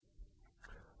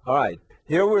All right,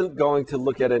 here we're going to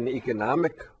look at an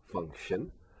economic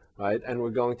function, right? And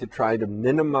we're going to try to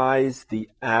minimize the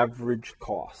average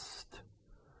cost,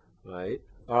 right?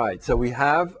 All right, so we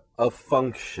have a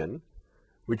function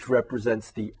which represents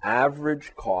the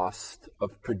average cost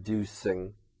of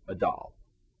producing a doll,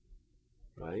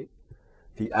 right?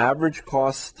 The average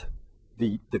cost,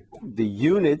 the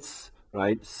units,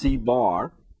 right, C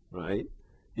bar, right,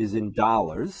 is in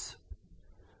dollars.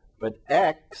 But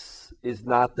X is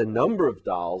not the number of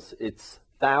dolls, it's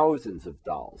thousands of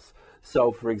dolls.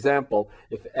 So for example,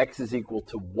 if X is equal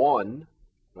to 1,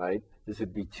 right, this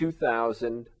would be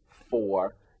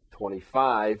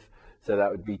 2,004.25. So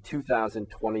that would be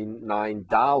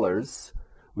 $2,029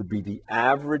 would be the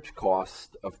average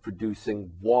cost of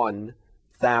producing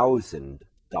 1,000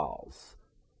 dolls.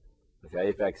 Okay,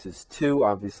 if X is 2,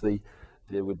 obviously,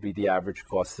 it would be the average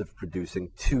cost of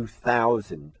producing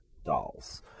 2,000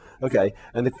 dolls. Okay,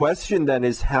 and the question then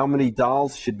is how many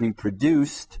dolls should be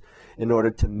produced in order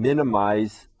to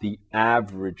minimize the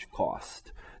average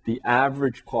cost? The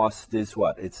average cost is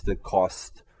what? It's the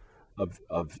cost of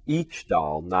each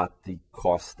doll, not the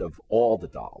cost of all the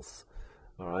dolls.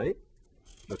 All right?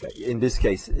 Okay, in this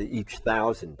case, each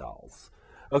 1,000 dolls.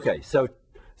 Okay, so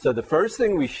the first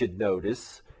thing we should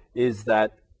notice is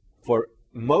that for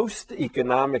most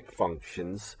economic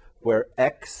functions where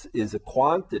X is a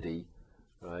quantity,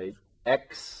 right,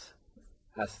 X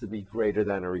has to be greater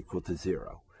than or equal to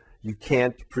 0. You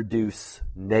can't produce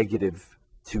negative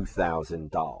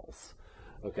 2,000 dolls.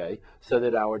 Okay, so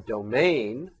that our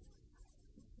domain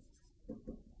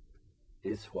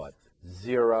is what?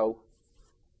 0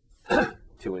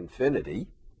 to infinity,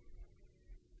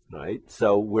 right?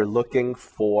 So we're looking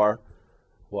for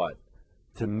what?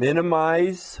 To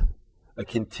minimize a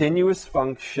continuous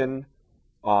function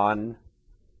on,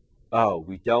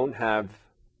 we don't have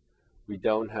a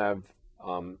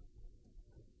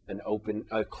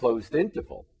closed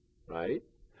interval, right?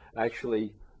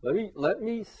 Actually, let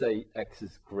me say X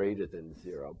is greater than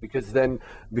 0, because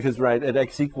right, at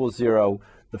X equals 0,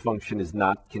 the function is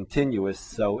not continuous.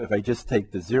 So if I just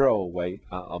take the 0 away,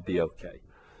 I'll be okay.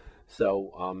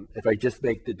 So if I just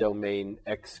make the domain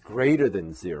X greater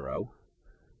than 0,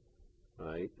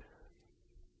 right,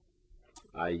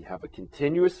 I have a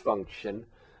continuous function,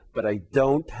 but I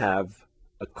don't have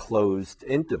a closed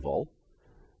interval.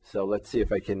 So let's see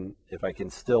if I can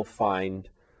still find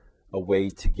a way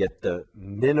to get the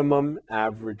minimum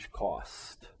average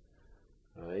cost.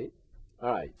 All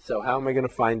right. So how am I going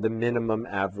to find the minimum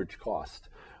average cost?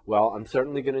 Well, I'm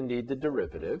certainly going to need the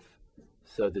derivative.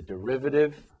 So the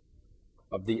derivative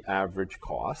of the average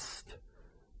cost,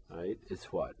 right, is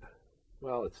what?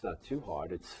 Well, it's not too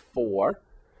hard. It's 4.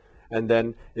 And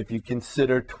then if you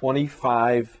consider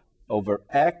 25 over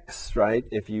x, right,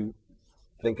 if you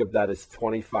think of that as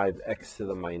 25x to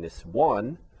the minus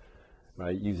 1,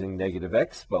 right, using negative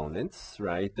exponents,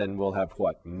 right, then we'll have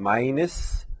what?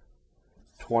 Minus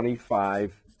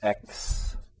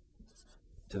 25x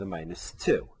to the minus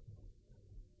 2.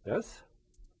 Yes?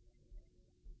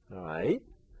 All right.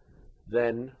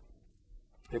 Then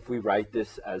if we write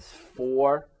this as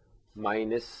 4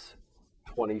 minus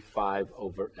 25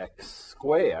 over x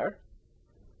squared,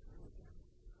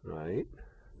 right,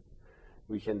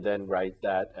 we can then write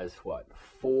that as what?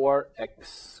 4x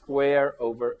squared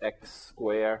over x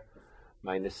squared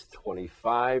minus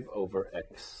 25 over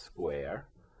x squared,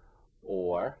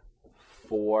 or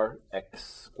 4x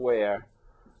squared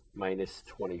minus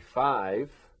 25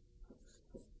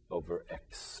 over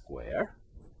x squared.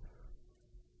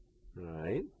 All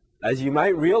right. As you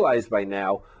might realize by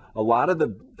now, a lot of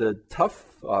the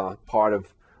tough part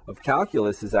of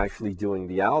calculus is actually doing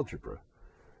the algebra.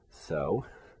 So,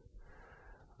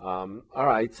 all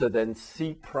right, so then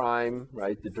c prime,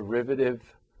 right, the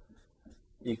derivative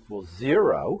equals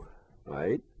 0,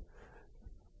 right?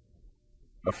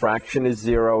 A fraction is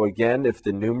 0 again if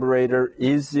the numerator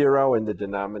is 0 and the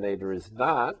denominator is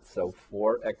not. So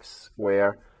 4x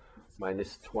squared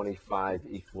minus 25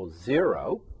 equals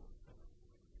 0.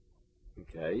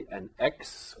 Okay, and x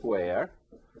squared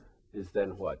is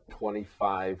then what?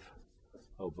 25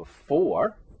 over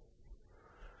 4.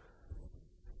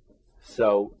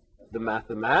 So the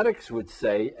mathematics would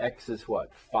say x is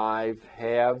what? 5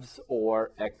 halves,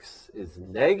 or x is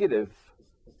negative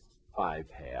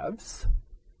 5 halves,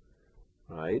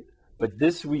 right? But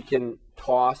this we can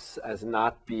toss as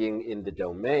not being in the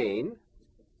domain,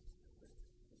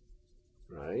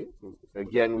 right?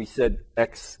 Again, we said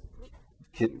x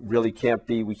really can't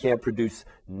be, we can't produce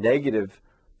negative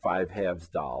 5 halves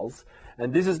dolls.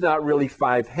 And this is not really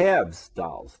 5 halves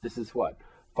dolls. This is what?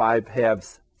 5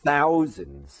 halves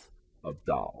thousands of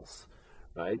dolls,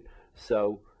 right?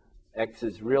 So x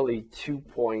is really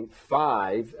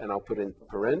 2.5, and I'll put in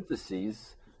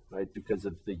parentheses, right, because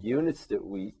of the units that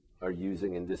we are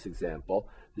using in this example.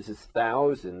 This is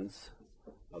thousands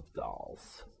of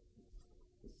dolls,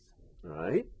 all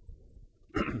right?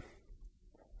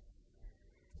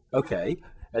 Okay,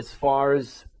 as far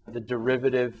as the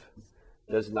derivative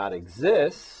does not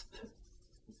exist,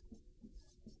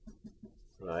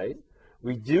 right,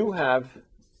 we do have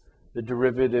the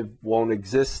derivative won't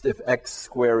exist if x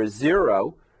squared is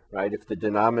 0, right, if the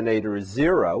denominator is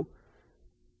 0.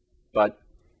 But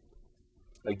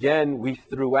again, we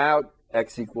threw out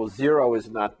x equals 0 as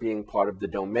not being part of the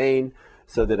domain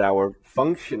so that our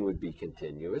function would be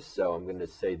continuous. So I'm going to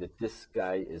say that this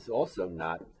guy is also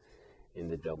not in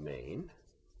the domain.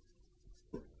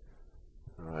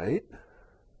 All right.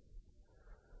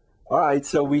 All right,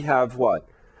 so we have what?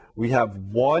 We have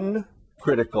one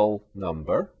critical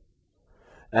number.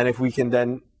 And if we can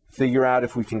then figure out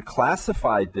if we can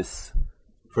classify this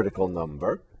critical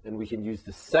number, and we can use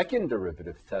the second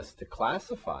derivative test to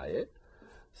classify it.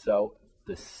 So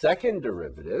the second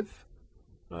derivative,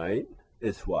 right,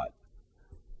 is what?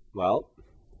 Well,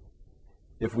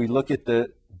 if we look at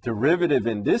the derivative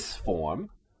in this form,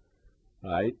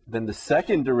 right, then the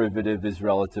second derivative is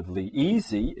relatively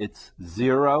easy. It's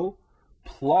 0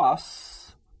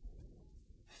 plus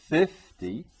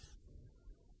 50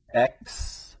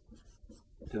 x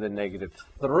to the negative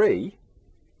 3,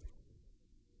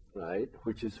 right,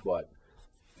 which is what?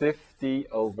 50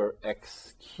 over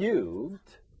x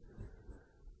cubed,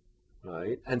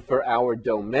 right? And for our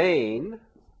domain,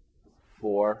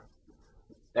 for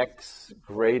x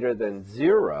greater than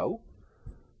 0,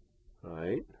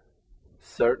 right,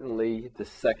 certainly the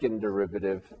second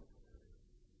derivative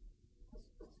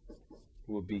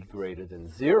will be greater than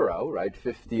 0, right?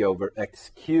 50 over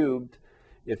x cubed.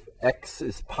 If x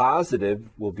is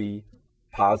positive, will be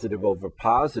positive over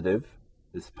positive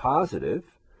is positive.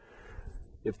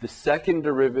 If the second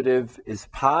derivative is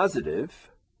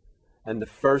positive and the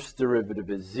first derivative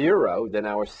is 0, then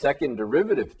our second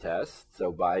derivative test,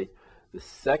 so by the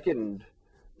second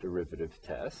derivative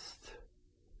test,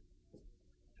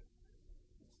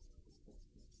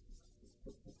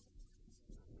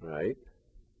 right,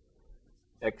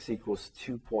 x equals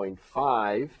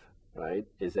 2.5, right,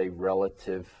 is a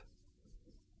relative,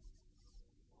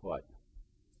 what?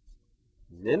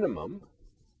 Minimum.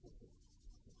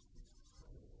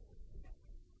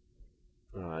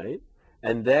 All right.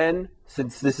 And then,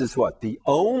 since this is what? The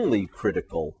only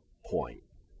critical point,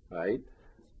 right?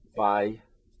 By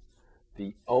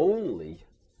the only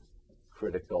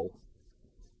critical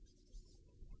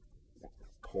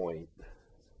point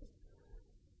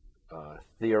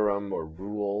theorem or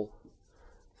rule,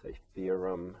 say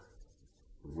theorem,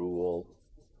 rule,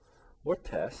 or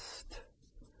test,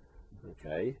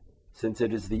 okay? Since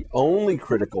it is the only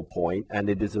critical point and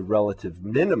it is a relative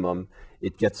minimum,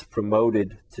 it gets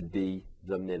promoted to be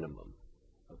the minimum,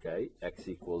 okay? X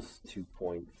equals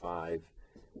 2.5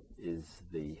 is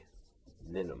the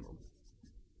minimum.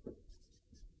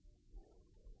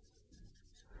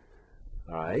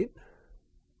 All right?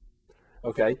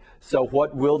 Okay, so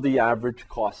what will the average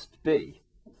cost be?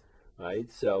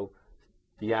 Right, so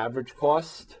the average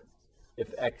cost,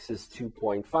 if x is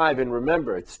 2.5, and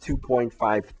remember, it's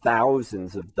 2.5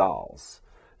 thousands of dolls.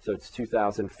 So it's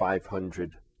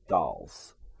 2,500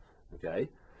 dolls. Okay,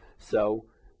 so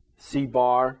C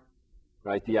bar,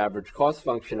 right, the average cost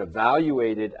function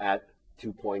evaluated at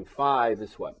 2.5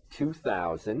 is what?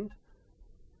 2,000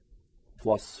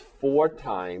 plus 4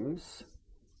 times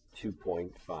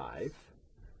 2.5,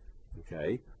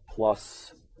 okay,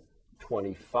 plus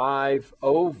 25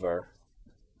 over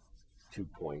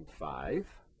 2.5.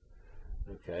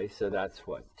 Okay, so that's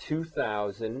what?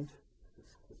 2,000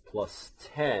 plus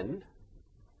 10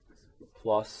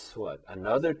 plus what?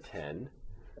 Another 10.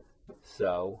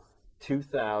 So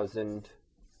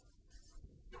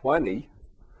 2,020,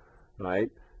 right?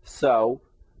 So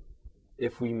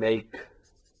if we make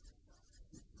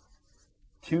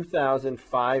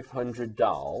 2,500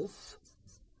 dolls,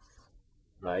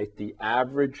 right, the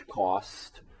average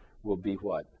cost will be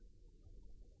what?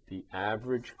 The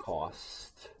average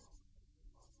cost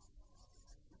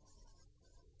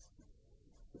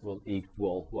will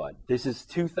equal what? This is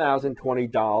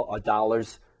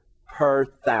 $2,020 per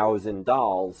 1,000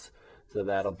 dolls, so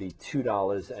that'll be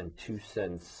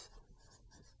 $2.02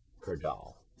 per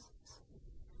doll.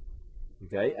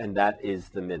 Okay, and that is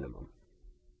the minimum.